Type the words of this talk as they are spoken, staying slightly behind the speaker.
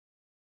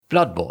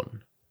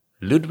Bloodborne,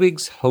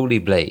 Ludwig's Holy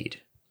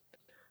Blade.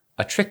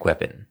 A trick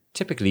weapon,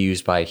 typically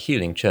used by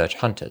healing church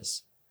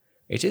hunters.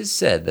 It is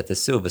said that the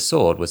silver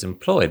sword was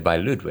employed by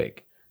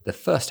Ludwig, the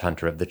first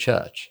hunter of the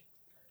church.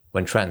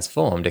 When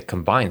transformed, it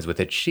combines with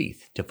its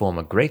sheath to form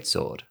a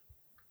greatsword.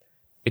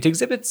 It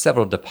exhibits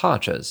several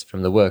departures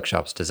from the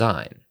workshop's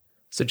design,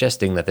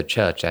 suggesting that the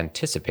church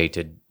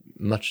anticipated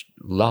much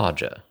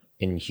larger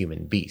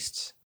inhuman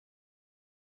beasts.